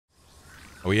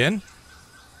Are we in?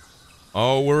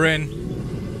 Oh, we're in.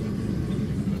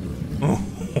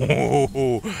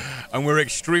 Oh, and we're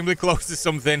extremely close to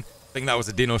something. I think that was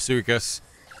a Dinosaurus.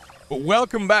 But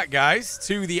welcome back, guys,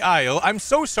 to the Isle. I'm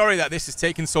so sorry that this has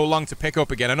taken so long to pick up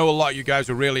again. I know a lot of you guys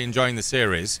are really enjoying the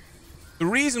series. The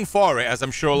reason for it, as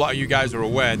I'm sure a lot of you guys are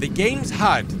aware, the game's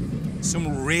had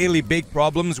some really big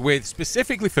problems with,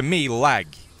 specifically for me, lag.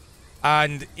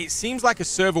 And it seems like a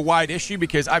server-wide issue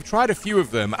because I've tried a few of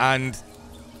them, and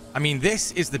I mean,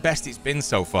 this is the best it's been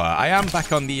so far. I am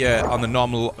back on the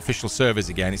normal official servers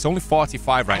again. It's only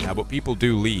 45 right now, but people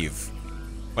do leave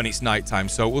when it's nighttime,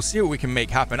 so we'll see what we can make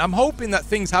happen. I'm hoping that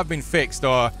things have been fixed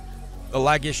or the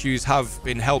lag issues have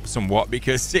been helped somewhat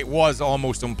because it was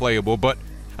almost unplayable, but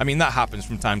I mean, that happens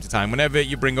from time to time. Whenever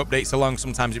you bring updates along,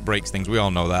 sometimes it breaks things. We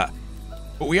all know that.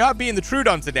 But we are being the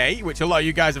Troodon today, which a lot of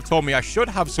you guys have told me I should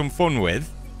have some fun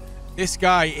with. This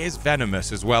guy is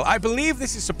venomous as well. I believe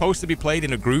this is supposed to be played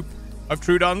in a group of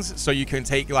Troodons, so you can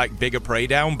take, like, bigger prey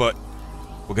down, but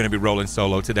we're going to be rolling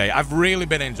solo today. I've really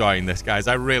been enjoying this, guys.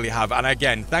 I really have. And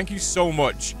again, thank you so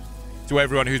much to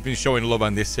everyone who's been showing love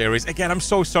on this series. Again, I'm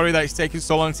so sorry that it's taken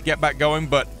so long to get back going,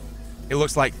 but it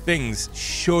looks like things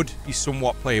should be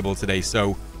somewhat playable today,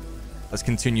 so let's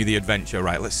continue the adventure.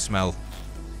 Right, let's smell.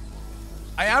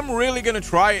 I am really going to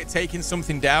try it taking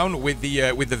something down with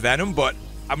the venom, but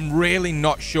I'm really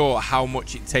not sure how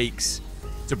much it takes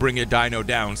to bring a dino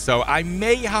down. So I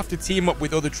may have to team up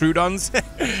with other Troodons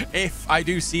if I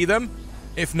do see them.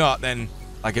 If not, then,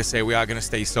 like I say, we are going to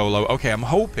stay solo. Okay, I'm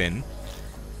hoping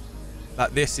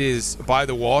that this is by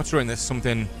the water and there's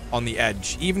something on the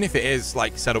edge. Even if it is,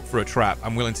 like, set up for a trap,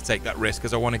 I'm willing to take that risk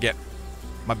because I want to get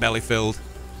my belly filled.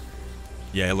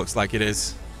 Yeah, it looks like it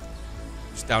is.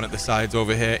 Just down at the sides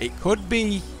over here. It could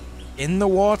be in the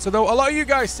water, though. A lot of you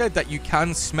guys said that you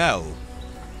can smell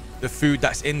the food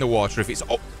that's in the water if it's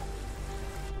on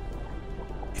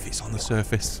the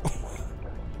surface.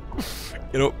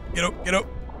 Get up, get up, get up.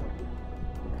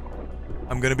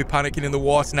 I'm going to be panicking in the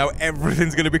water now.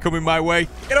 Everything's going to be coming my way.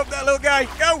 Get up there, little guy.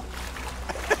 Go.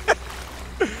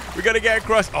 We got to get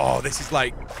across. Oh, this is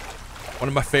like one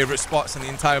of my favorite spots on the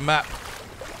entire map.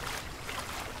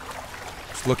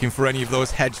 Just looking for any of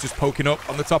those heads just poking up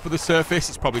on the top of the surface.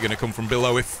 It's probably going to come from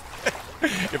below if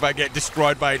if I get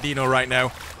destroyed by a dino right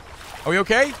now. Are we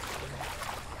okay?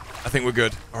 I think we're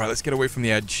good. All right, let's get away from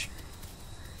the edge.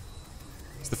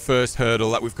 It's the first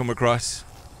hurdle that we've come across.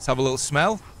 Let's have a little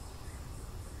smell.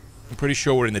 I'm pretty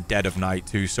sure we're in the dead of night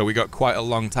too, so we got quite a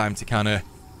long time to kind of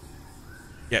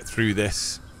get through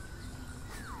this.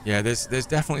 Yeah, there's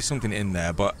definitely something in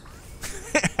there, but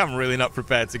I'm really not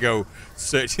prepared to go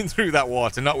searching through that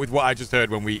water. Not with what I just heard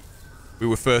when we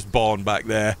were first born back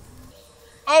there.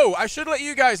 Oh, I should let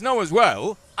you guys know as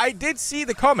well, I did see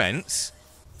the comments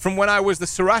from when I was the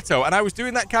Cerato, and I was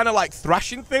doing that kind of like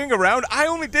thrashing thing around. I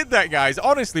only did that, guys,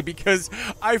 honestly, because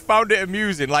I found it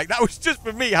amusing. Like, that was just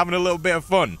for me having a little bit of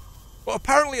fun. But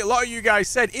apparently a lot of you guys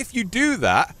said if you do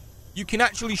that, you can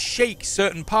actually shake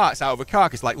certain parts out of a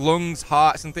carcass, like lungs,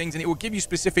 hearts, and things, and it will give you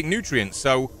specific nutrients.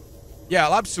 So, yeah,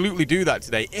 I'll absolutely do that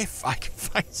today if I can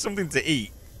find something to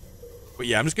eat. But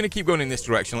yeah, I'm just going to keep going in this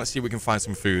direction. Let's see if we can find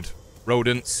some food.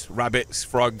 Rodents, rabbits,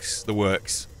 frogs, the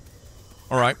works.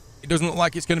 All right. It doesn't look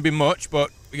like it's going to be much, but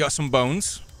we got some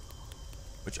bones,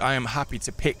 which I am happy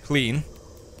to pick clean.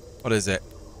 What is it?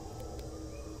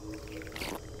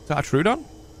 Is that a Troodon?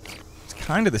 It's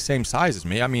kind of the same size as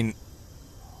me. I mean,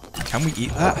 can we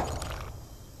eat that?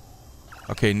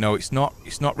 Okay, no, it's not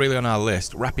really on our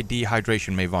list. Rapid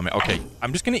dehydration may vomit. Okay,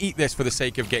 I'm just going to eat this for the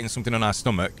sake of getting something on our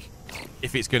stomach,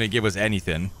 if it's going to give us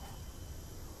anything.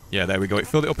 Yeah, there we go. It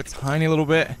filled it up a tiny little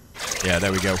bit. Yeah,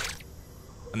 there we go.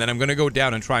 And then I'm going to go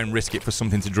down and try and risk it for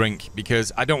something to drink,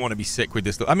 because I don't want to be sick with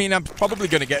this. I mean, I'm probably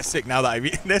going to get sick now that I've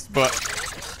eaten this, but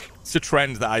it's a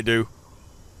trend that I do.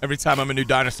 Every time I'm a new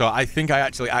dinosaur, I think I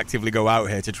actually actively go out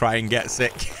here to try and get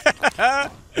sick.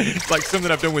 It's like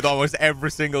something I've done with almost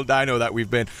every single dino that we've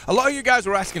been. A lot of you guys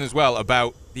were asking as well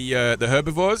about the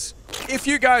herbivores. If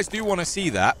you guys do want to see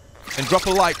that, then drop a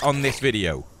like on this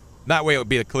video. That way it'll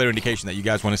be a clear indication that you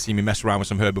guys want to see me mess around with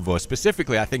some herbivores.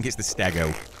 Specifically, I think it's the stego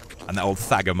and that old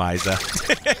thagomizer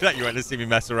that you want to see me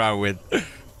mess around with.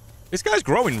 This guy's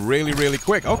growing really, really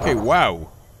quick. Okay, wow.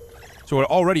 So we're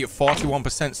already at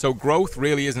 41%, so growth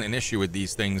really isn't an issue with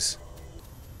these things.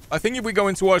 I think if we go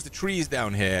in towards the trees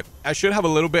down here, I should have a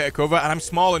little bit of cover, and I'm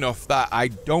small enough that I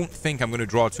don't think I'm going to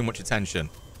draw too much attention.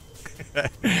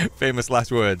 Famous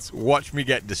last words. Watch me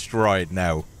get destroyed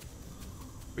now.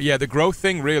 But yeah, the growth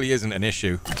thing really isn't an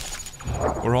issue.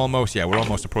 We're almost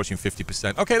approaching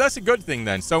 50%. Okay, that's a good thing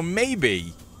then. So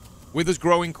maybe with us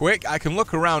growing quick, I can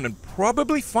look around and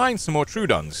probably find some more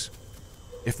Troodons.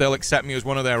 If they'll accept me as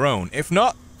one of their own. If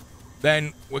not,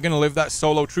 then we're going to live that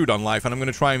solo Troodon life, and I'm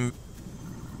going to try and...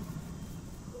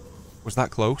 Was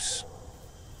that close?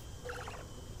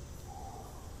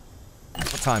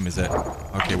 What time is it?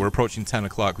 Okay, we're approaching 10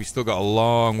 o'clock. We've still got a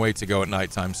long way to go at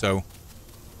nighttime, so...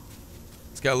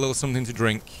 Let's get a little something to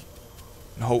drink.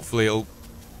 And hopefully it'll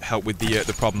help with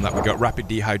the problem that we got. Rapid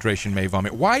dehydration may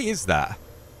vomit. Why is that?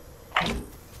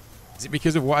 Is it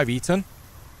because of what I've eaten?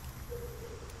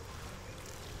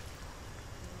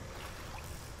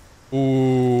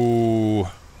 Ooh.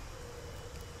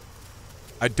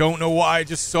 I don't know what I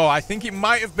just saw. I think it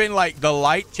might have been like the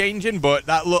light changing, but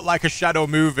that looked like a shadow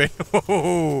moving.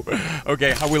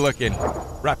 Okay, how we looking?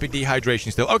 Rapid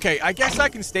dehydration still. Okay, I guess I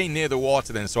can stay near the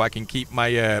water then so I can keep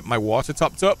my my water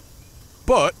topped up.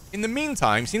 But in the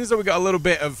meantime, seeing as though we got a little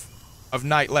bit of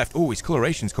night left. Oh, his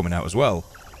coloration's coming out as well.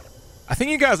 I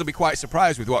think you guys will be quite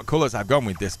surprised with what colors I've gone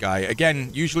with this guy. Again,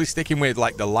 usually sticking with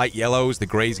like the light yellows, the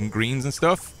grays and greens and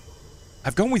stuff.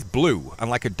 I've gone with blue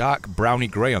and like a dark browny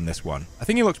grey on this one. I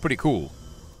think he looks pretty cool.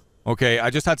 Okay,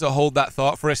 I just had to hold that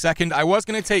thought for a second. I was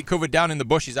going to take cover down in the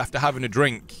bushes after having a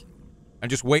drink and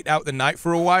just wait out the night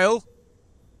for a while.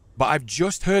 But I've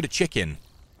just heard a chicken.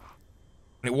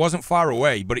 And it wasn't far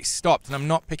away, but it stopped and I'm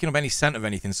not picking up any scent of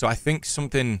anything. So I think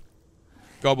something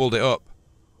gobbled it up.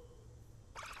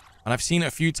 And I've seen it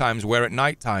a few times where at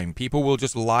nighttime people will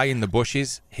just lie in the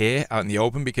bushes here out in the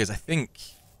open because I think...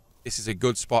 this is a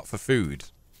good spot for food.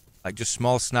 Like just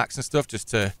small snacks and stuff just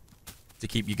to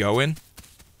keep you going.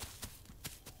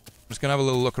 I'm just going to have a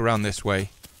little look around this way.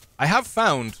 I have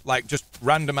found like just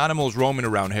random animals roaming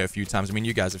around here a few times. I mean,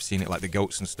 you guys have seen it like the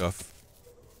goats and stuff.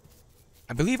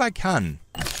 I believe I can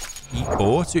eat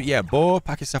boar too. Yeah, boar,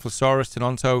 Pachycephalosaurus,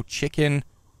 Tenonto, chicken,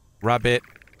 rabbit,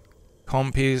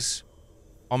 compies,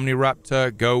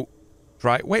 omniraptor, goat,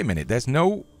 dry... Wait a minute, there's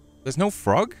no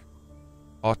frog?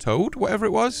 Or toad, whatever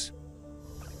it was.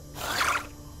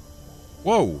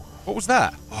 Whoa, what was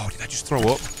that? Oh, did I just throw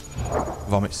up?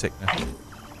 Vomit sickness. I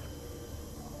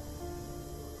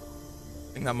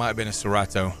think that might have been a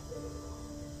Cerato.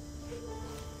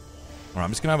 Alright, I'm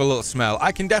just going to have a little smell.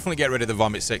 I can definitely get rid of the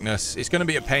vomit sickness. It's going to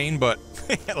be a pain, but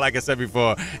like I said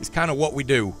before, it's kind of what we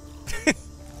do.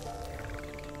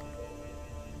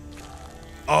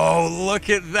 Oh, look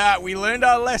at that. We learned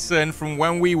our lesson from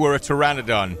when we were a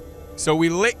Pteranodon. So we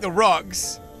licked the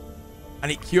rocks,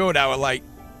 and it cured our, like,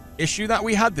 issue that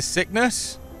we had, the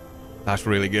sickness. That's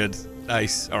really good.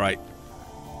 Nice. All right.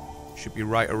 Should be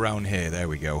right around here. There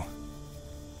we go.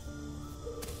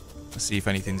 Let's see if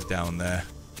anything's down there.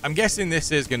 I'm guessing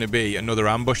this is going to be another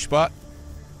ambush spot.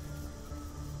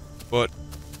 But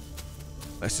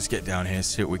let's just get down here,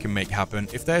 see what we can make happen.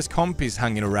 If there's compies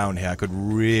hanging around here, I could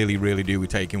really, really do with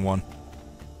taking one.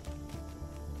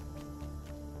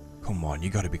 Come on, you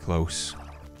gotta be close.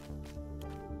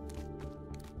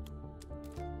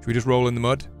 Should we just roll in the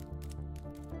mud?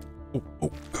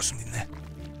 Oh, got something there.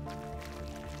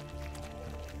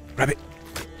 Grab it.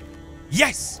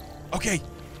 Yes! Okay.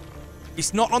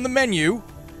 It's not on the menu,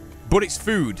 but it's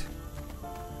food.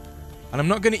 And I'm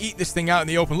not gonna eat this thing out in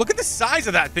the open. Look at the size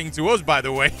of that thing to us, by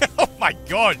the way. Oh my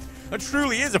god. That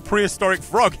truly is a prehistoric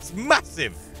frog. It's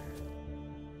massive.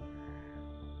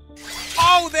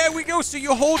 Oh, there we go. So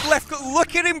you hold left.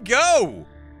 Look at him go.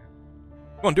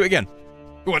 Come on, do it again.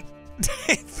 Go on.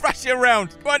 Thrash it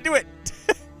around. Go on, do it.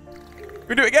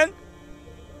 We do it again.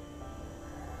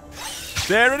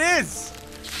 There it is.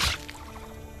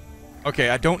 Okay,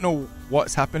 I don't know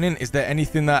what's happening. Is there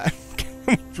anything that...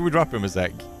 Should we drop him a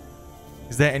sec?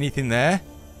 Is there anything there?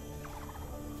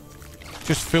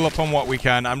 Just fill up on what we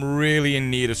can. I'm really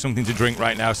in need of something to drink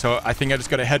right now, so I think I just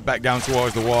got to head back down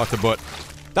towards the water, but...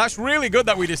 That's really good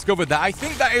that we discovered that. I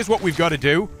think that is what we've got to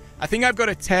do. I think I've got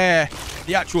to tear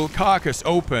the actual carcass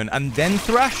open and then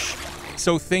thrash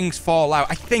so things fall out.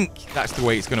 I think that's the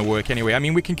way it's going to work anyway. I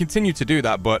mean, we can continue to do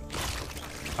that, but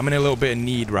I'm in a little bit of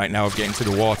need right now of getting to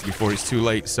the water before it's too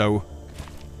late, so...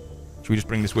 Should we just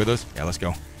bring this with us? Yeah, let's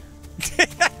go.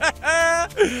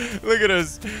 Look at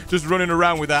us, just running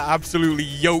around with that absolutely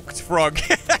yoked frog.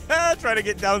 Trying to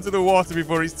get down to the water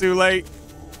before it's too late.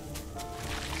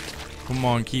 Come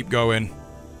on, keep going.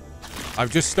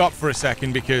 I've just stopped for a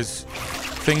second because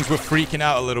things were freaking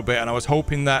out a little bit and I was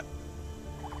hoping that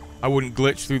I wouldn't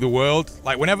glitch through the world.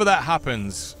 Like, whenever that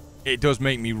happens, it does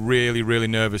make me really, really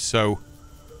nervous. So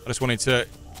I just wanted to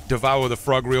devour the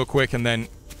frog real quick and then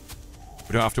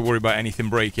we don't have to worry about anything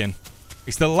breaking.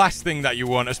 It's the last thing that you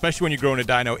want, especially when you're growing a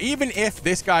dino. Even if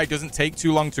this guy doesn't take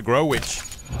too long to grow, which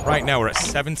right now we're at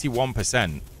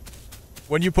 71%.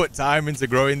 When you put time into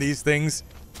growing these things,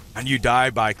 and you die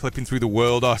by clipping through the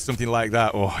world or something like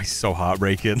that. Oh, it's so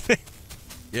heartbreaking.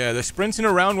 Yeah, the sprinting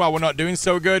around while we're not doing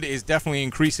so good is definitely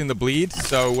increasing the bleed.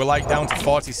 So we're like down to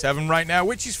 47 right now,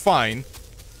 which is fine.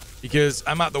 Because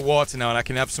I'm at the water now and I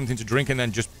can have something to drink and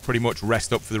then just pretty much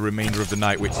rest up for the remainder of the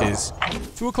night, which is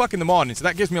 2 o'clock in the morning. So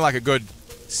that gives me like a good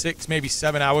 6, maybe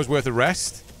 7 hours worth of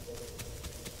rest.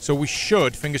 So we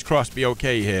should, fingers crossed, be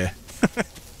okay here.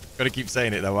 Gotta keep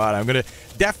saying it though, aren't I? I'm gonna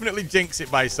definitely jinx it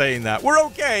by saying that. We're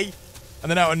okay! And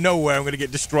then out of nowhere, I'm gonna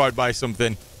get destroyed by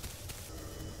something.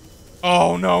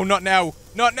 Oh no, not now.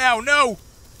 Not now, no!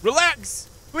 Relax!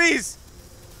 Please!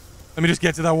 Let me just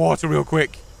get to that water real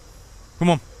quick.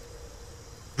 Come on.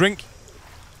 Drink.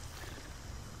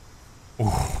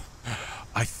 Oh,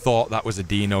 I thought that was a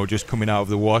dino just coming out of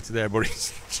the water there, but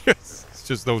it's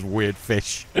just those weird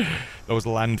fish. Those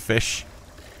land fish.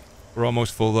 We're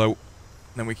almost full though.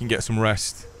 Then we can get some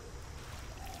rest.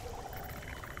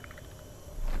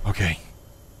 Okay.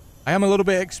 I am a little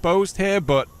bit exposed here,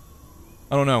 but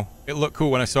I don't know. It looked cool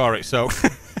when I saw it, so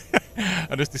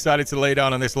I just decided to lay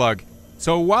down on this log.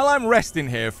 So while I'm resting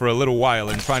here for a little while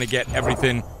and trying to get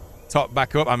everything topped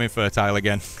back up, I'm infertile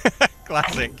again.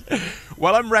 Classic.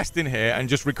 While I'm resting here and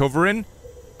just recovering,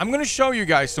 I'm going to show you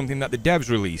guys something that the devs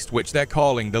released, which they're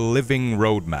calling the Living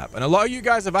Roadmap. And a lot of you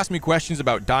guys have asked me questions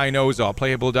about dinos or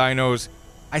playable dinos.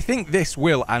 I think this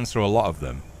will answer a lot of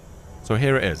them. So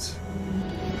here it is.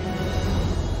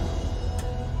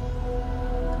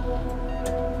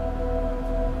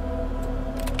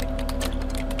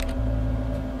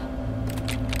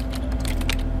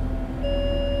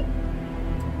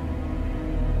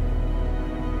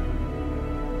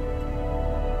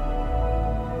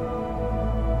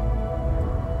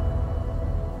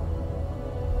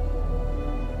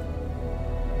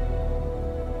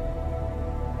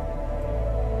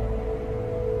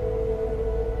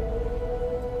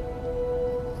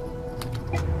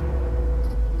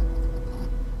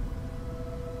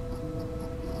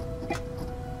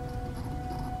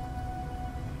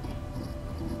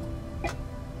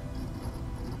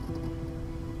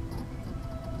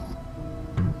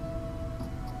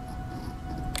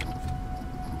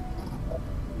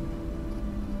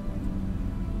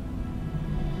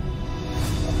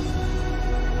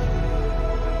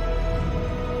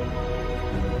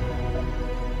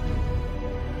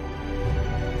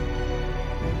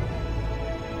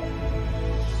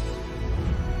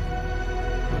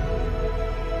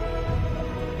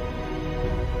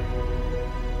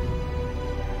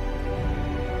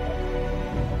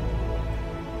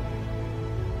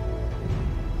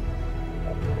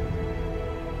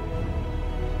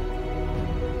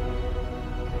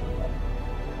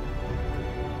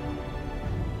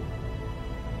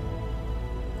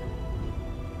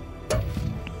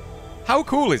 How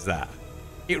cool is that?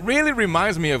 It really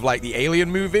reminds me of like the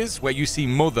Alien movies where you see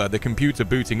Mother, the computer,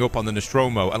 booting up on the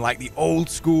Nostromo and like the old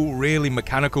school, really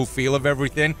mechanical feel of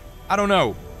everything. I don't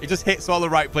know. It just hits all the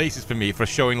right places for me for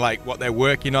showing like what they're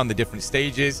working on, the different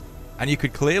stages. And you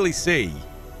could clearly see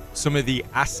some of the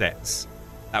assets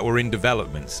that were in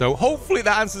development. So hopefully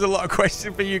that answers a lot of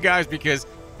questions for you guys because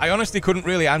I honestly couldn't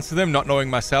really answer them not knowing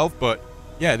myself. But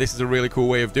yeah, this is a really cool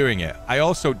way of doing it. I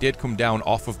also did come down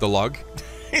off of the log.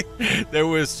 There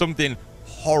was something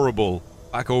horrible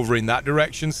back over in that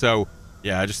direction, so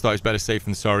yeah, I just thought it's better safe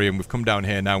than sorry, and we've come down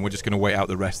here now and we're just going to wait out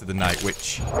the rest of the night,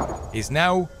 which is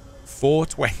now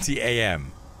 4:20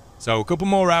 a.m. So a couple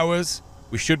more hours,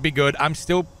 we should be good. I'm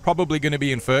still probably going to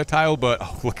be infertile, but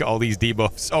oh, look at all these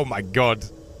debuffs. Oh my god.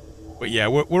 But yeah,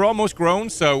 we're almost grown,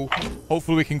 so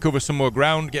hopefully we can cover some more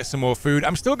ground, get some more food.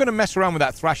 I'm still going to mess around with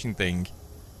that thrashing thing.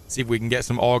 See if we can get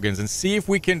some organs and see if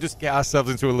we can just get ourselves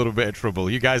into a little bit of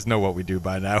trouble. You guys know what we do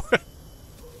by now.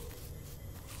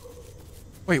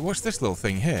 Wait, what's this little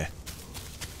thing here?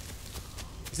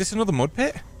 Is this another mud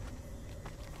pit?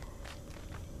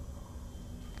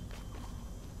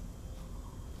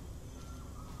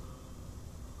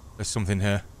 There's something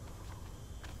here.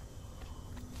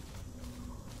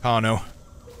 Carno.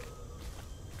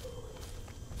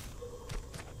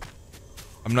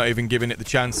 I'm not even giving it the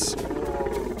chance.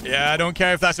 Yeah, I don't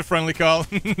care if that's a friendly call.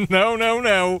 No, no,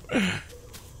 no.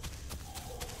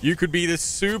 You could be the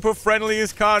super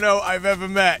friendliest Carno I've ever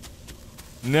met.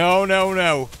 No, no,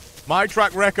 no. My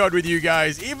track record with you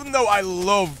guys, even though I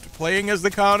loved playing as the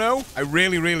Carno, I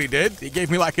really, really did. It gave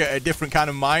me like a different kind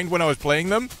of mind when I was playing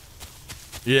them.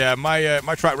 Yeah,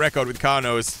 my track record with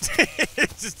Carnos, it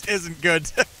just isn't good.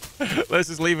 Let's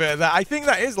just leave it at that. I think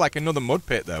that is like another mud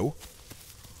pit, though.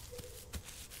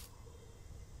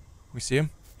 We see him?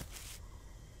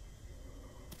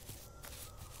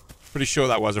 Pretty sure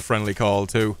that was a friendly call,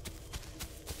 too.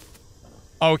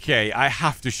 Okay, I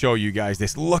have to show you guys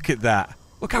this. Look at that.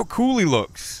 Look how cool he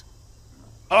looks.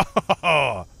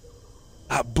 Oh,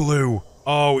 that blue.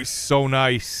 Oh, it's so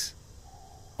nice.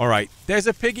 All right, there's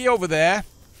a piggy over there,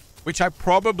 which I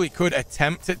probably could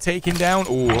attempt at taking down.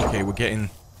 Oh, okay, we're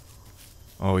getting...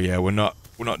 Oh, yeah, we're not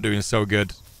doing so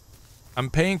good.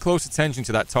 I'm paying close attention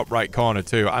to that top right corner,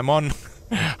 too. I'm on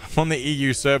the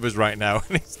EU servers right now,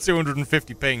 and it's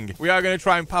 250 ping. We are going to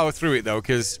try and power through it, though,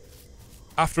 because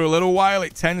after a little while,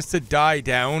 it tends to die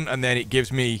down, and then it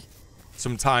gives me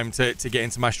some time to get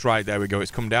into my stride. There we go.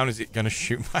 It's come down. Is it going to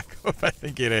shoot back up? I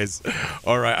think it is.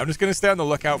 All right, I'm just going to stay on the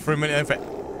lookout for a minute for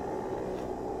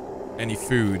any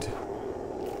food.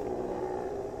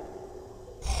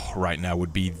 Oh, right now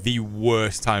would be the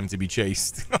worst time to be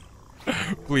chased.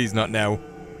 Please, not now.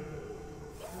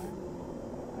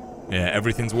 Yeah,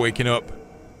 everything's waking up.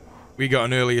 We got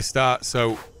an earlier start,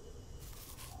 so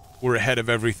we're ahead of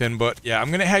everything. But yeah, I'm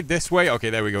going to head this way. Okay,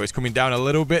 there we go. It's coming down a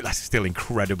little bit. That's still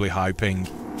incredibly high ping.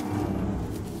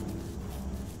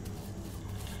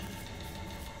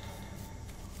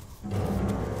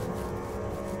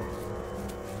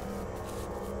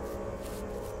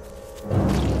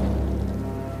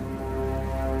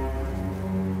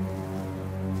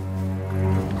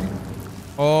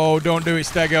 Oh, don't do it,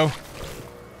 Stego.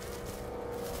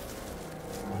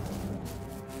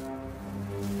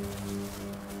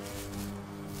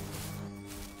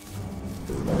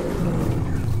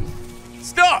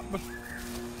 Stop!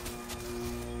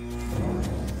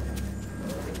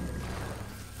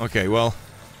 Okay, well,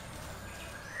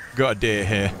 got a deer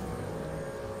here.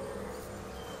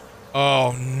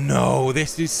 Oh no,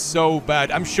 this is so bad.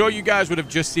 I'm sure you guys would have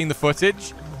just seen the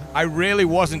footage. I really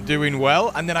wasn't doing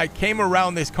well, and then I came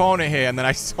around this corner here, and then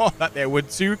I saw that there were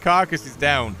 2 carcasses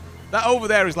down. That over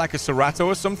there is like a Serato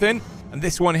or something, and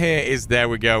this one here is, there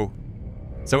we go.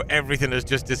 So everything has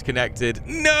just disconnected.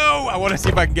 No! I want to see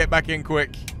if I can get back in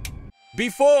quick.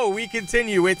 Before we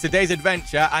continue with today's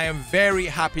adventure, I am very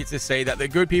happy to say that the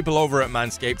good people over at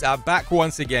Manscaped are back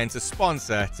once again to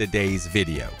sponsor today's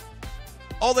video.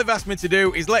 All they've asked me to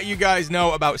do is let you guys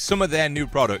know about some of their new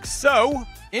products. So,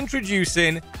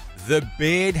 introducing the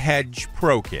Beard Hedge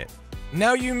Pro Kit.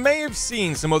 Now, you may have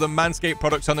seen some other Manscaped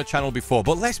products on the channel before,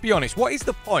 but let's be honest, what is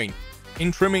the point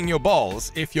in trimming your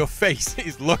balls if your face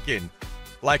is looking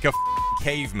like a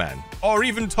caveman? Or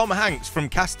even Tom Hanks from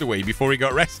Castaway before he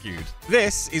got rescued.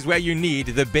 This is where you need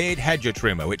the Beard Hedger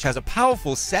Trimmer, which has a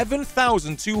powerful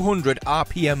 7,200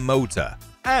 RPM motor.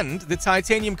 And the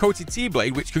titanium-coated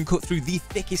T-blade, which can cut through the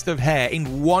thickest of hair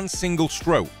in one single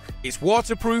stroke. It's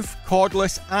waterproof,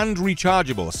 cordless, and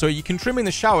rechargeable, so you can trim in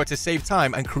the shower to save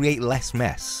time and create less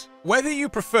mess. Whether you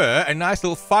prefer a nice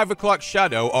little 5 o'clock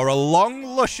shadow or a long,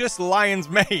 luscious lion's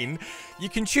mane, you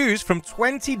can choose from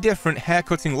 20 different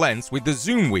haircutting lengths with the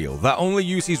zoom wheel that only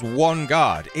uses one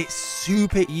guard. It's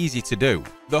super easy to do.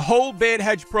 The whole Beard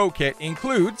Hedge Pro Kit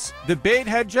includes the Beard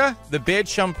Hedger, the beard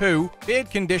shampoo,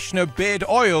 beard conditioner, beard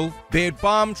oil, beard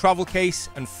balm, travel case,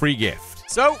 and free gift.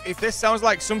 So, if this sounds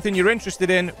like something you're interested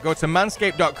in, go to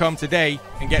manscaped.com today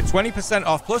and get 20%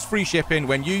 off plus free shipping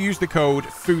when you use the code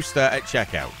Fooster at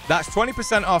checkout. That's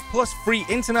 20% off plus free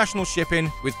international shipping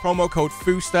with promo code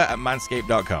Fooster at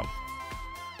manscaped.com.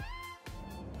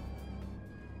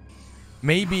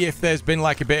 Maybe if there's been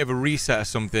like a bit of a reset or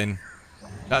something,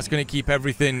 that's going to keep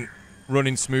everything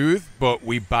running smooth, but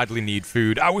we badly need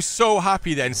food. I was so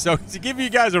happy then. So, to give you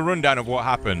guys a rundown of what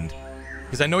happened,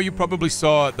 because I know you probably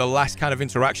saw the last kind of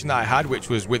interaction that I had, which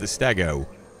was with a Stego.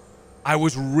 I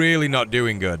was really not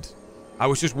doing good. I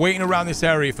was just waiting around this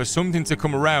area for something to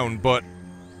come around, but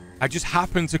I just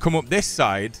happened to come up this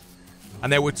side,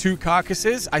 and there were 2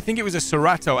 carcasses. I think it was a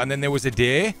Serato, and then there was a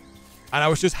deer, and I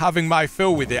was just having my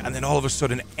fill with it, and then all of a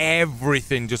sudden,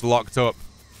 everything just locked up.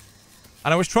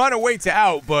 And I was trying to wait it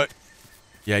out, but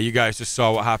yeah, you guys just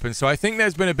saw what happened. So I think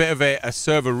there's been a bit of a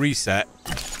server reset.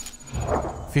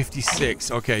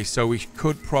 56. Okay, so we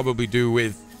could probably do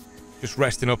with just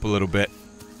resting up a little bit.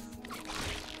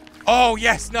 Oh,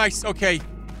 yes, nice. Okay,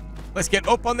 let's get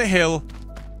up on the hill.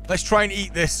 Let's try and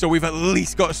eat this so we've at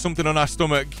least got something on our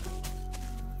stomach.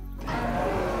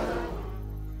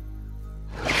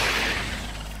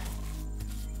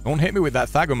 Don't hit me with that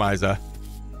Thagomizer.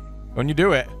 When you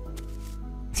do it.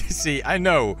 See, I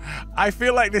know. I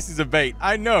feel like this is a bait.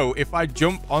 I know if I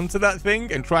jump onto that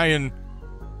thing and try and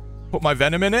put my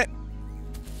venom in it,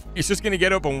 it's just going to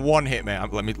get up on one hit, man.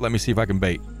 Let me see if I can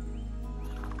bait.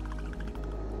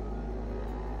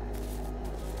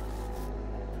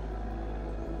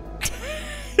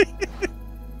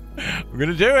 I'm going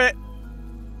to do it.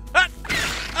 Ah!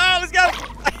 Oh, let's go.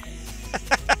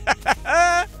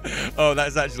 Oh,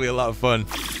 that's actually a lot of fun.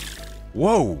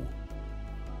 Whoa.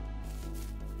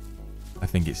 I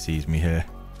think it sees me here.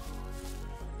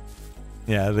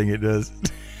 Yeah, I think it does.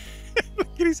 Look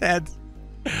at his head.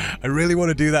 I really want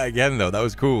to do that again, though. That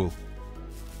was cool.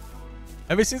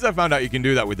 Ever since I found out you can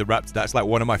do that with the raptor, that's like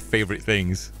one of my favorite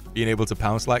things. Being able to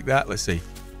pounce like that. Let's see.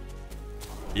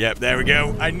 Yep, there we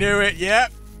go. I knew it.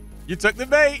 Yep. You took the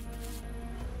bait.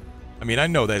 I mean, I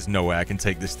know there's no way I can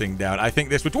take this thing down. I think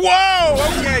this would... Whoa!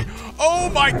 Okay. Oh,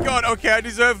 my God. Okay, I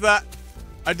deserve that.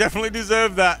 I definitely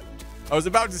deserve that. I was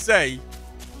about to say,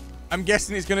 I'm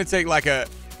guessing it's going to take like an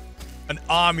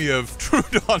army of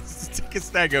Troodons to take a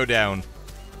stego down.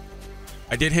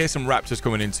 I did hear some raptors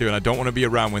coming in too, and I don't want to be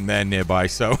around when they're nearby,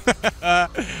 so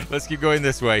let's keep going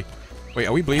this way. Wait,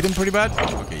 are we bleeding pretty bad?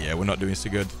 Okay, yeah, we're not doing so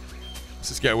good. Let's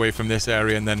just get away from this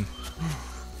area and then...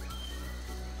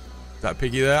 Is that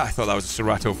piggy there? I thought that was a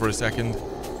Serato for a second.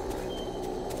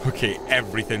 Okay,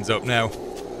 everything's up now.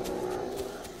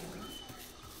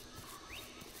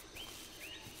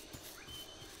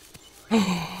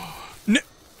 No!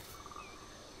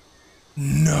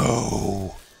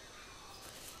 No!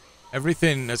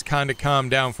 Everything has kind of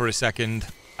calmed down for a second.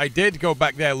 I did go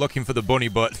back there looking for the bunny,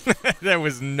 but there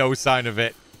was no sign of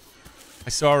it. I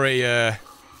saw a,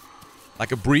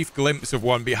 like a brief glimpse of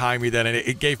one behind me then, and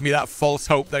it gave me that false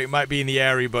hope that it might be in the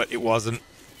area, but it wasn't.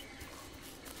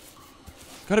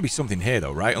 Gotta be something here,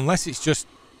 though, right? Unless it's just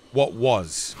what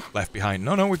was left behind.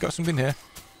 No, we've got something here.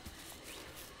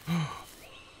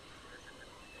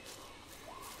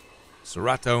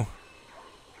 Serato.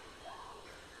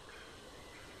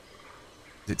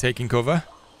 Is it taking cover?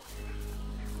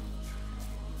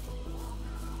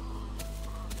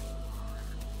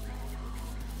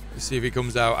 Let's see if he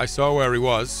comes out. I saw where he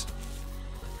was.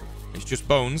 It's just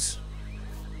bones.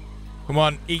 Come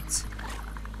on, eat.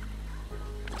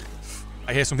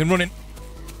 I hear something running.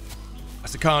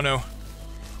 That's a Carno.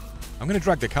 I'm going to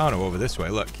drag the Carno over this way.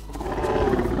 Look.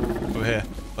 Over here.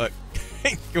 Look.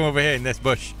 Come over here in this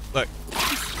bush. Look.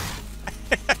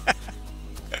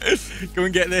 Come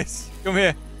and get this. Come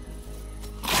here.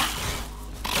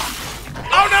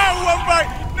 Oh no! One bite!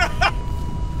 No!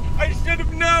 I should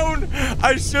have known!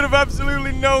 I should have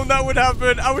absolutely known that would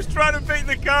happen. I was trying to bait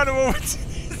the Carno over to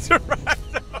the Serato.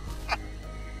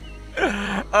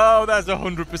 Oh, that's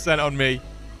 100% on me.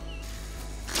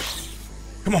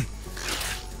 Come on.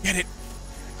 Get it.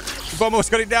 We've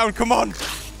almost got it down. Come on.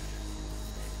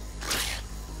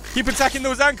 Keep attacking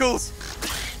those ankles.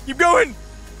 Keep going.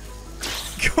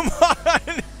 Come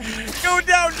on. Go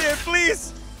down there,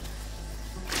 please.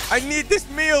 I need this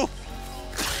meal.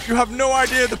 You have no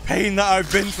idea the pain that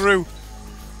I've been through.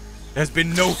 There's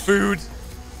been no food.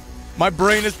 My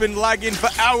brain has been lagging for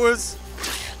hours.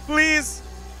 Please.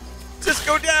 Just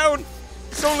go down.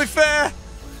 It's only fair.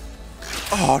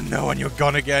 Oh, no, and you're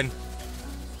gone again.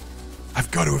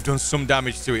 I've got to have done some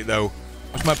damage to it, though.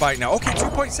 What's my bite now? Okay,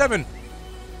 2.7.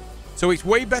 So it's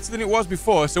way better than it was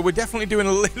before, so we're definitely doing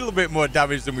a little bit more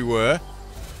damage than we were.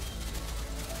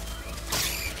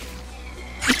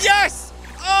 Yes!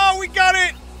 Oh, we got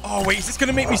it! Oh, wait, is this going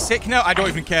to make me sick now? I don't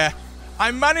even care.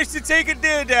 I managed to take a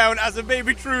deer down as a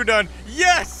baby Troodon.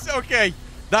 Yes! Okay.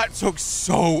 That took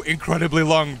so incredibly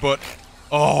long, but...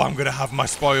 Oh, I'm going to have my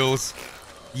spoils.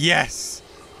 Yes.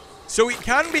 So it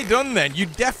can be done then. You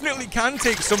definitely can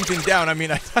take something down. I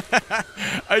mean,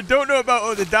 I don't know about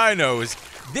other dinos.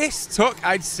 This took,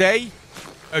 I'd say,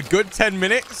 a good 10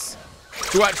 minutes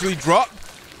to actually drop.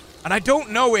 And I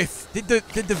don't know if... Did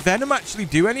the venom actually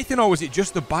do anything, or was it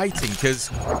just the biting? Because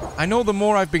I know the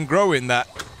more I've been growing that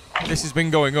this has been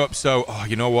going up. So, oh,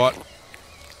 you know what?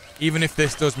 Even if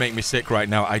this does make me sick right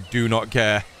now, I do not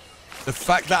care. The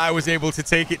fact that I was able to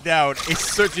take it down is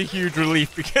such a huge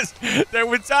relief, because there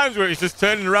were times where it's just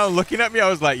turning around looking at me. I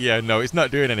was like, yeah, no, it's not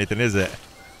doing anything, is it?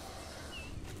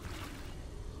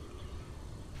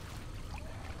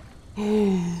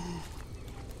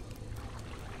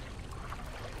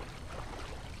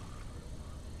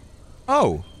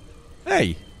 Oh.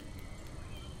 Hey.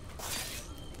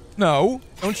 No.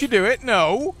 Don't you do it.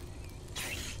 No. Do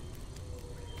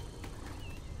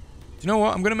you know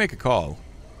what? I'm going to make a call.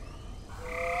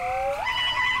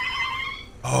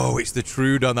 Oh, it's the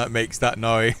Troodon that makes that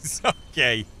noise.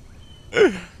 Okay.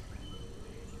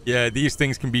 Yeah, these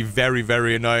things can be very,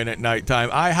 very annoying at night time.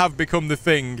 I have become the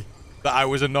thing that I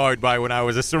was annoyed by when I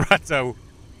was a Serato.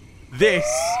 This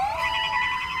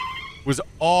was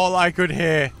all I could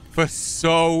hear for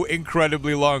so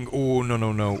incredibly long. Oh, no,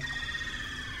 no, no.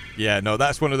 Yeah, no,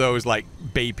 that's one of those, like,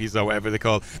 babies or whatever they're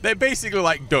called. They're basically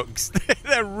like ducks.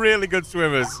 They're really good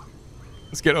swimmers.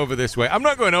 Let's get over this way. I'm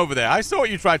not going over there. I saw what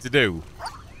you tried to do.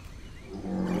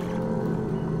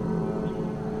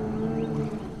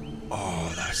 Oh,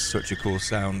 such a cool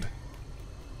sound.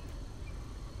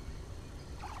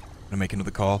 I'm gonna make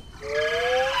another call.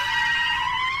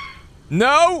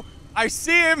 No! I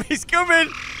see him! He's coming!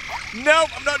 Nope,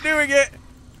 I'm not doing it!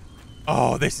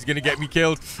 Oh, this is gonna get me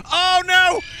killed. Oh,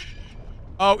 no!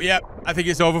 Oh, yeah, I think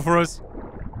it's over for us.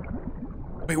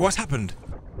 Wait, what's happened?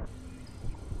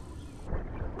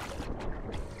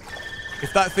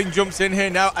 If that thing jumps in here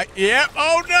now, yeah,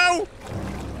 oh, no!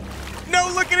 No,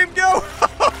 look at him go!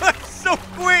 Oh, that's so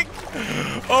quick!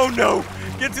 Oh, no!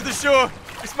 Get to the shore!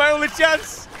 It's my only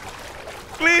chance!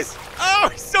 Please! Oh,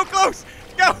 he's so close!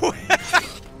 Go!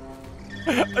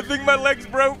 I think my leg's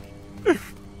broke.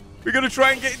 We're gonna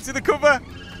try and get into the cover.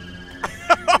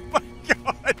 Oh my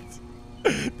god!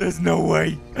 There's no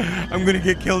way. I'm gonna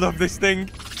get killed off this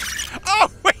thing. Oh,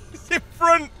 wait, it's in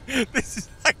front! This is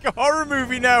like a horror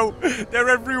movie now. They're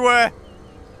everywhere.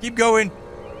 Keep going.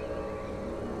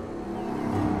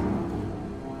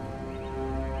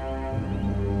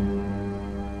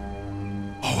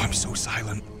 Oh, I'm so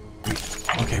silent.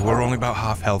 Okay, we're only about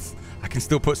half health. I can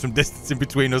still put some distance in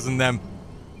between us and them.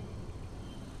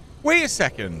 Wait a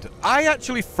second. I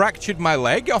actually fractured my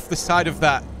leg off the side of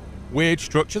that weird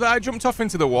structure that I jumped off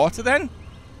into the water then.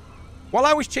 While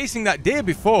I was chasing that deer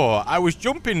before, I was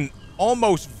jumping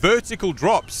almost vertical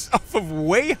drops off of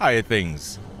way higher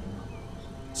things.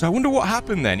 So I wonder what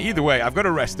happened then. Either way, I've got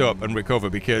to rest up and recover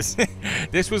because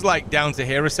this was like down to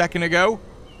here a second ago.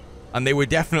 And they were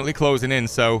definitely closing in,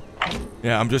 so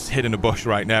yeah, I'm just hidden a bush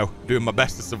right now, doing my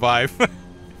best to survive.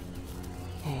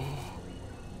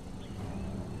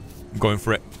 I'm going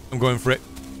for it. I'm going for it.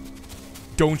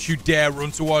 Don't you dare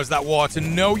run towards that water.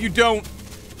 No, you don't.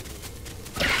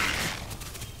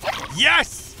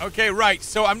 Yes! Okay, right.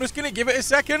 So I'm just going to give it a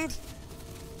second.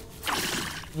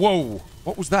 Whoa.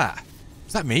 What was that?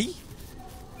 Was that me?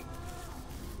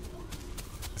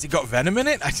 Has it got venom in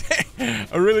it?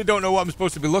 I really don't know what I'm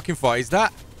supposed to be looking for. Is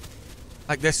that...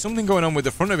 like, there's something going on with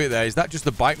the front of it there. Is that just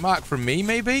the bite mark from me,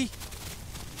 maybe?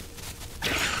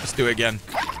 Let's do it again.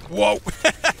 Whoa.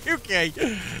 Okay.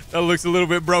 That looks a little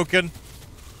bit broken.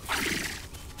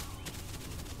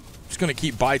 Just going to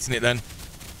keep biting it then.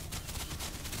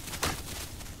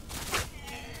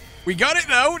 We got it,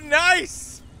 though.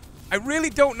 Nice. I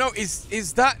really don't know.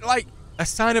 Is that, like, a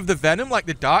sign of the venom, like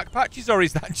the dark patches, or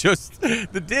is that just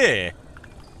the deer?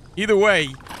 Either way,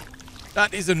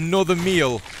 that is another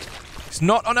meal. It's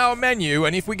not on our menu,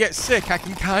 and if we get sick, I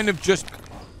can kind of just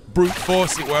brute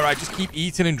force it where I just keep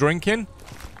eating and drinking.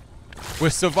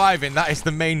 We're surviving, that is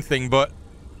the main thing, but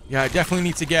yeah, I definitely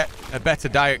need to get a better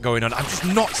diet going on. I'm just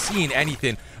not seeing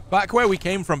anything. Back where we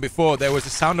came from before, there was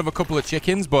a sound of a couple of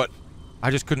chickens, but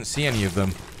I just couldn't see any of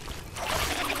them.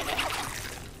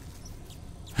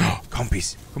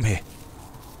 Compies, come here.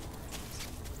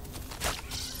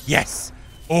 Yes!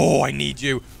 Oh, I need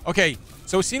you. Okay,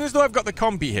 so seeing as though I've got the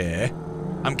compy here,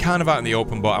 I'm kind of out in the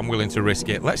open, but I'm willing to risk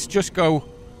it. Let's just go...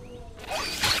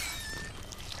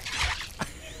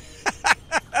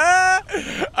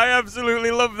 I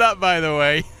absolutely love that, by the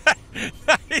way.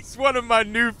 That is one of my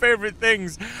new favorite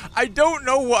things. I don't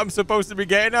know what I'm supposed to be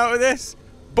getting out of this,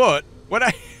 but when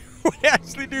I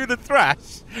actually do the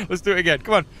thrash... Let's do it again.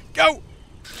 Come on, go!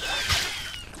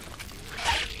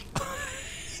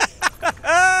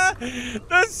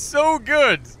 That's so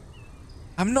good.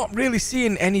 I'm not really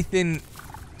seeing anything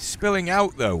spilling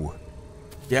out, though.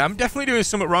 Yeah, I'm definitely doing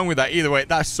something wrong with that. Either way,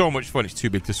 that's so much fun. It's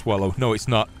too big to swallow. No, it's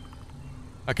not.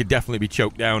 I could definitely be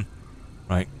choked down.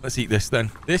 Right, let's eat this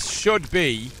then. This should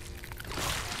be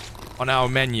on our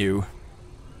menu.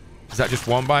 Is that just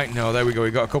one bite? No, there we go. We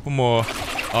got a couple more.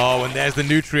 Oh, and there's the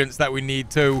nutrients that we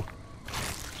need too.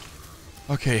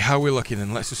 Okay, how are we looking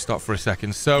then? Let's just stop for a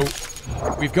second. So,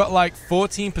 we've got like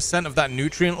 14% of that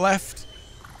nutrient left.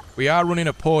 We are running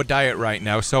a poor diet right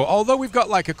now. So, although we've got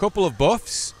like a couple of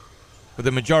buffs, for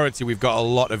the majority, we've got a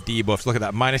lot of debuffs. Look at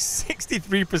that, minus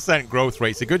 63% growth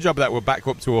rate. It's a good job that we're back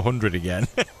up to 100 again.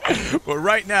 But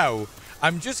right now,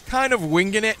 I'm just kind of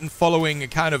winging it and following a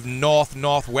kind of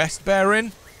north-northwest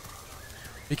bearing.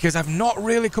 Because I've not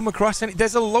really come across any...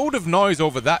 There's a load of noise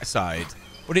over that side.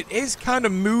 But it is kind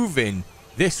of moving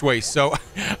this way. So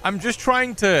I'm just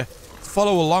trying to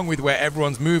follow along with where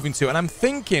everyone's moving to. And I'm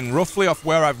thinking roughly off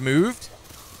where I've moved,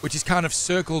 which is kind of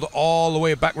circled all the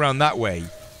way back around that way.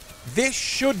 This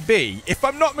should be, if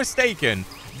I'm not mistaken,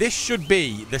 this should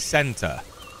be the center.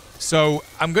 So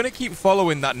I'm going to keep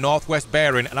following that northwest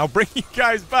bearing, and I'll bring you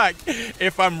guys back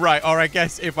if I'm right, or I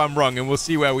guess if I'm wrong, and we'll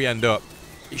see where we end up.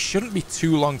 It shouldn't be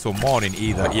too long till morning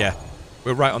either. Yeah,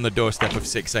 we're right on the doorstep of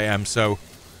 6 a.m., so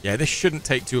yeah, this shouldn't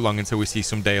take too long until we see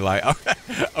some daylight.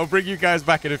 I'll bring you guys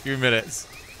back in a few minutes.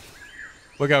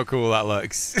 Look how cool that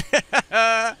looks.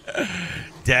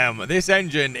 Damn, this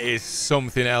engine is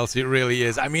something else. It really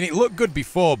is. I mean, it looked good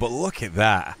before, but look at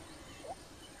that.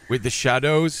 With the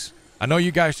shadows. I know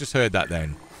you guys just heard that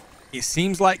then. It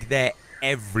seems like they're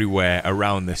everywhere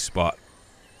around this spot.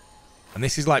 And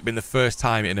this has like been the first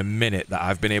time in a minute that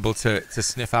I've been able to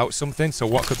sniff out something. So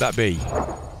what could that be?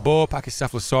 Boar,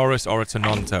 Pachycephalosaurus, or a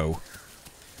Tononto?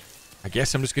 I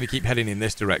guess I'm just going to keep heading in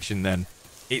this direction then.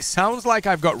 It sounds like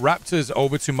I've got raptors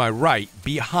over to my right,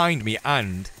 behind me,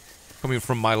 and coming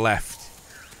from my left.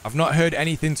 I've not heard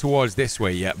anything towards this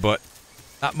way yet, but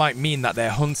that might mean that they're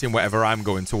hunting whatever I'm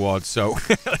going towards, so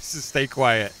let's just stay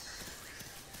quiet.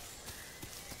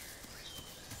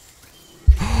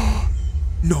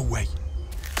 No way.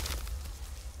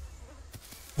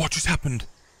 What just happened?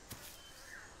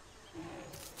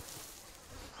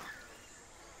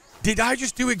 Did I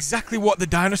just do exactly what the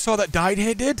dinosaur that died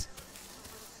here did?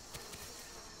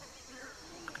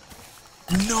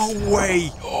 No way.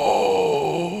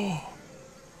 Oh.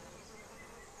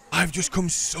 I've just come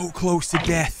so close to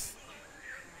death.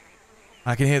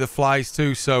 I can hear the flies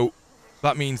too, so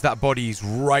that means that body is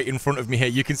right in front of me here.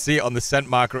 You can see it on the scent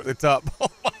marker at the top.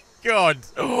 Oh my god.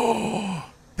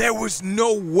 Oh. There was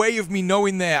no way of me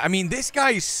knowing there. I mean, this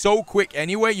guy is so quick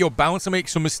anyway. You're bound to make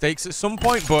some mistakes at some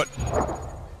point, but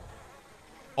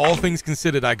all things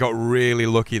considered, I got really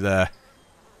lucky there.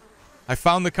 I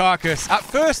found the carcass. At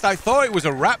first, I thought it was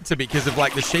a raptor because of,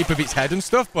 like, the shape of its head and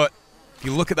stuff, but if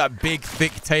you look at that big,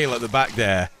 thick tail at the back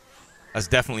there, that's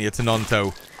definitely a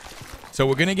Tononto. So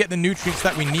we're going to get the nutrients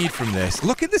that we need from this.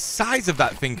 Look at the size of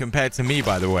that thing compared to me,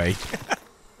 by the way.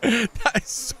 That is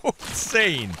so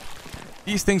insane.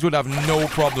 These things would have no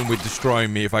problem with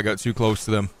destroying me if I got too close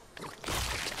to them.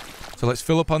 So let's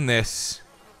fill up on this.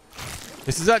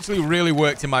 This has actually really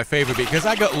worked in my favor because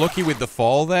I got lucky with the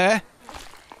fall there.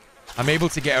 I'm able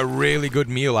to get a really good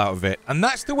meal out of it. And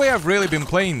that's the way I've really been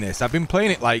playing this. I've been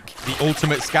playing it like the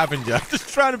ultimate scavenger. Just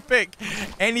trying to pick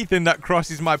anything that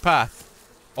crosses my path.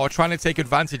 Or trying to take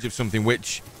advantage of something,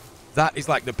 which that is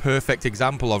like the perfect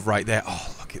example of right there.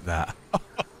 Oh, look at that.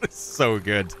 It's so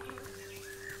good.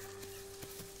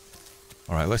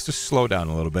 All right, let's just slow down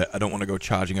a little bit. I don't want to go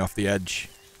charging off the edge.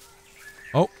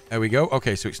 Oh, there we go.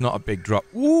 Okay, so it's not a big drop.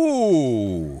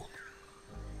 Ooh.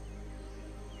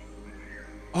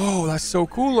 Oh, that's so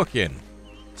cool looking.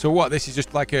 So what, this is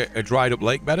just like a dried up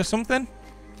lake bed or something?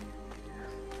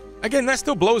 Again, that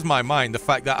still blows my mind, the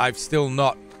fact that I've still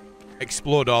not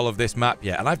explored all of this map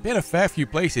yet. And I've been a fair few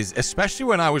places, especially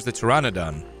when I was the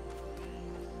Troodon.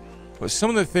 But some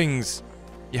of the things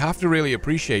you have to really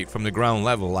appreciate from the ground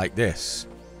level like this.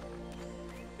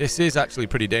 This is actually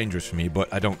pretty dangerous for me,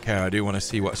 but I don't care. I do want to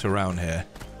see what's around here.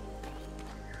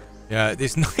 Yeah,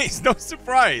 it's no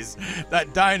surprise that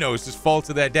dinos just fall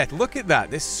to their death. Look at that.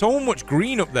 There's so much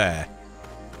green up there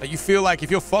that you feel like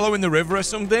if you're following the river or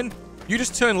something, you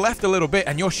just turn left a little bit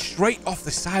and you're straight off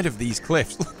the side of these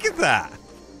cliffs. Look at that.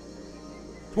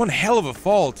 One hell of a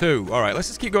fall, too. All right, let's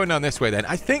just keep going down this way then.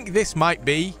 I think this might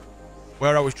be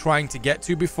where I was trying to get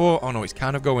to before. Oh, no, it's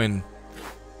kind of going...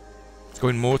 It's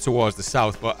going more towards the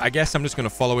south, but I guess I'm just going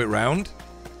to follow it round.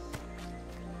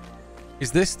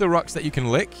 Is this the rocks that you can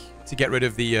lick to get rid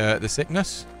of the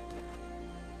sickness?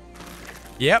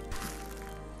 Yep.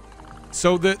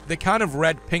 So the kind of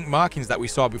red-pink markings that we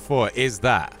saw before is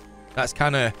that. That's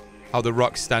kind of how the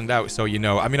rocks stand out, so you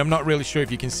know. I mean, I'm not really sure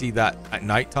if you can see that at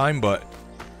nighttime, but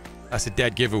that's a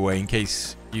dead giveaway in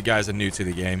case you guys are new to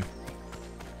the game.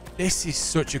 This is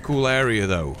such a cool area,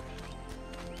 though.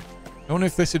 I don't know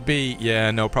if this would be...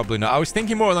 Yeah, no, probably not. I was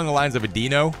thinking more along the lines of a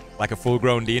dino, like a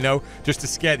full-grown dino, just to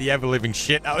scare the ever-living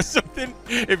shit out of something.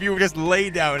 If you just lay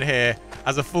down here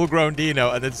as a full-grown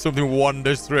dino and then something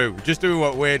wanders through, just doing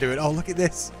what we're doing. Oh, look at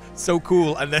this. So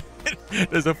cool. And then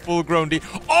there's a full-grown dino.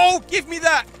 Oh, give me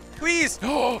that, please.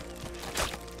 Oh,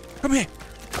 come here.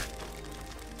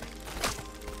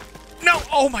 No.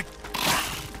 Oh, my...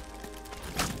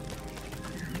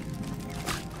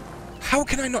 How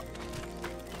can I not...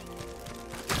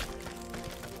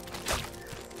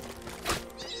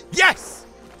 Yes!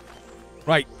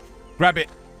 Right. Grab it.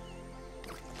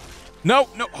 No,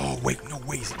 no. Oh, wait. No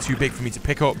way. Is it too big for me to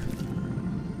pick up?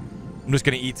 I'm just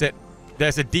going to eat it.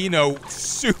 There's a dino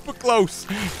super close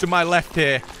to my left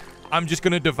here. I'm just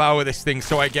going to devour this thing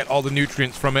so I get all the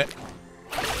nutrients from it.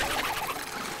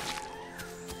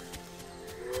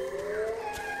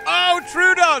 Oh,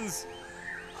 Troodons!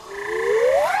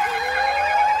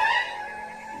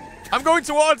 I'm going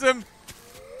towards him.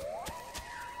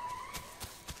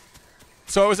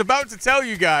 So I was about to tell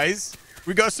you guys,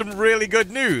 we got some really good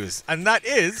news. And that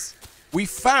is, we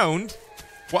found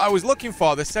what I was looking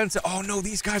for, the sensor. Oh, no,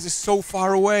 these guys are so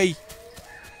far away.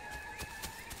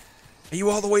 Are you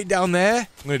all the way down there?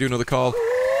 I'm going to do another call.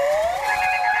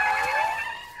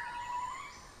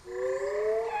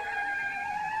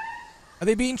 Are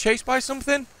they being chased by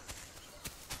something?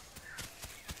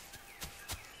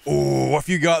 Oh, what have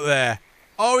you got there?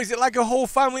 Oh, is it like a whole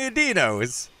family of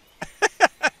dinos?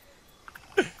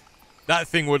 That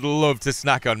thing would love to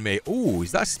snack on me. Oh,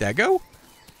 is that Stego?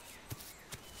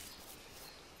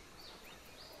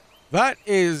 That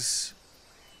is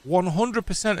 100%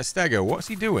 a Stego. What's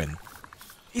he doing?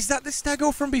 Is that the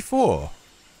Stego from before?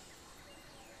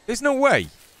 There's no way.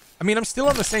 I mean, I'm still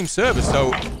on the same server,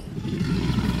 so...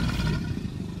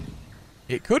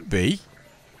 It could be.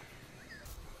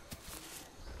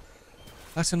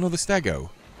 That's another Stego.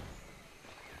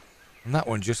 And that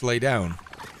one just lay down.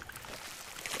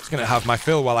 Just gonna have my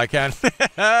fill while I can.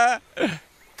 I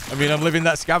mean, I'm living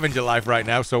that scavenger life right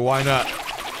now, so why not?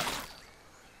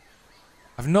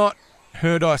 I've not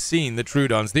heard or seen the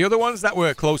Troodons. The other ones that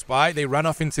were close by, they ran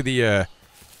off into the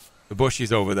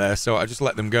bushes over there, so I just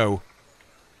let them go.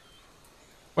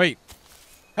 Wait.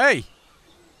 Hey!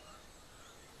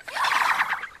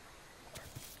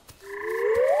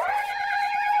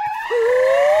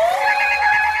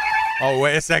 Oh,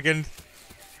 wait a second.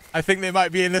 I think they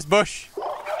might be in this bush.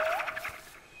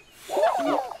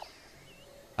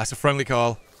 That's a friendly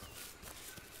call.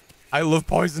 I love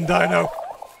poison dino.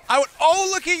 Oh,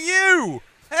 look at you!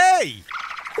 Hey!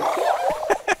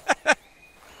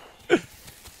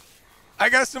 I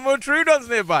got some more Troodons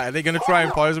nearby. Are they going to try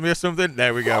and poison me or something?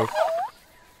 There we go.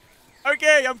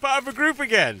 Okay, I'm part of a group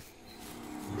again.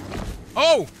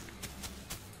 Oh!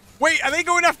 Wait, are they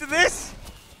going after this?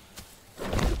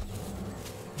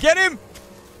 Get him!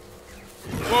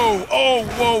 Whoa, oh,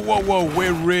 whoa, whoa, whoa.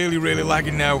 We're really, really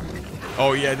lagging now.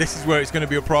 Oh, yeah, this is where it's going to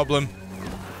be a problem.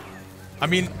 I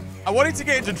mean, I wanted to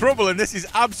get into trouble, and this is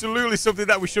absolutely something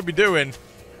that we should be doing.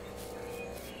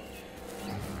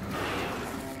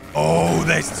 Oh,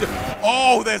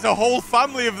 there's a whole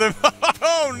family of them.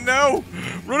 Oh, no.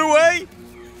 Run away.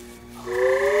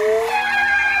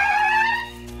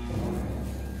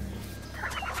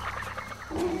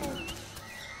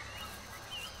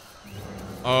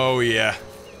 Oh, yeah.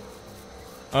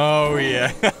 Oh,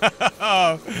 yeah.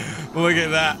 Oh, look at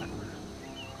that.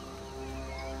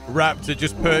 Raptor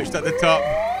just perched at the top.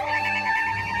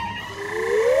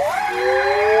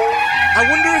 I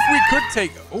wonder if we could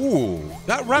take... Ooh,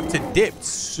 that raptor dipped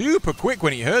super quick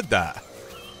when he heard that.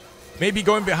 Maybe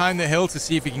going behind the hill to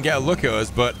see if he can get a look at us,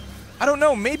 but I don't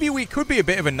know. Maybe we could be a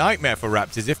bit of a nightmare for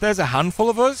raptors. If there's a handful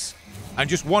of us and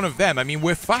just one of them, I mean,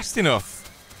 we're fast enough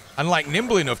and, like,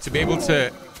 nimble enough to be able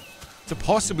to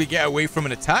possibly get away from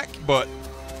an attack, but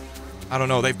I don't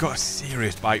know. They've got a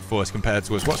serious bite force compared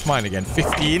to us. What's mine again?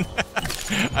 15?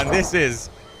 And this is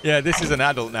an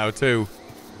adult now, too.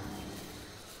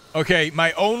 Okay,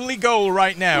 my only goal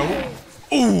right now,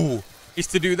 is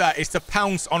to do that. Is to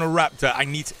pounce on a raptor.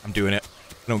 I'm doing it.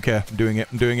 I don't care. I'm doing it.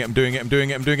 I'm doing it. I'm doing it. I'm doing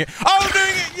it. I'm doing it. Oh, I'm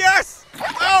doing it. Yes.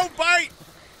 Oh, bite.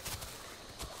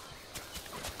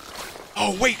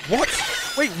 Oh, wait. What?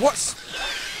 Wait, what?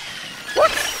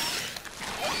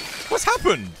 What's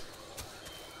happened?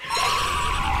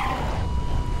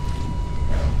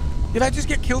 Did I just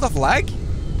get killed off lag?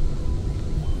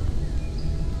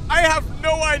 I have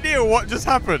no idea what just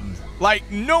happened. Like,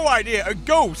 no idea. A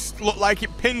ghost looked like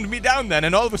it pinned me down then,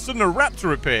 and all of a sudden a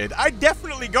raptor appeared. I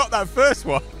definitely got that first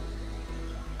one.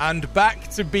 And back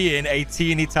to being a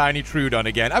teeny tiny Troodon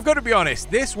again. I've got to be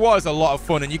honest, this was a lot of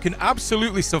fun, and you can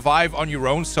absolutely survive on your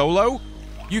own solo.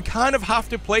 You kind of have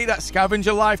to play that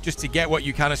scavenger life just to get what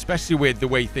you can, especially with the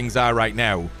way things are right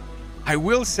now. I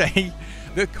will say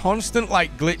the constant,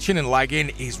 like, glitching and lagging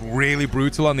is really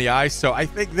brutal on the eyes, so I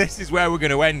think this is where we're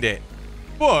going to end it.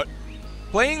 But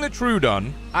playing the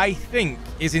Troodon, I think,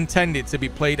 is intended to be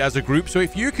played as a group, so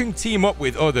if you can team up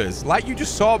with others, like you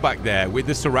just saw back there with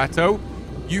the Cerato,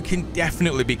 you can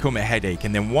definitely become a headache,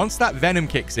 and then once that venom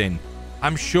kicks in,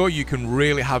 I'm sure you can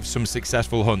really have some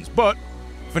successful hunts. But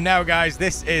for now, guys,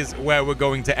 this is where we're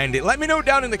going to end it. Let me know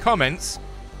down in the comments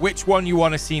which one you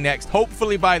want to see next.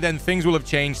 Hopefully by then things will have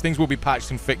changed, things will be patched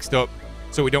and fixed up,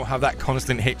 so we don't have that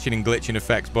constant hitching and glitching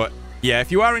effects. But yeah,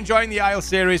 if you are enjoying the Isle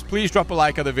series, please drop a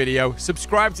like on the video,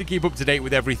 subscribe to keep up to date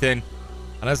with everything,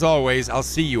 and as always, I'll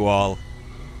see you all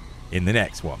in the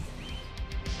next one.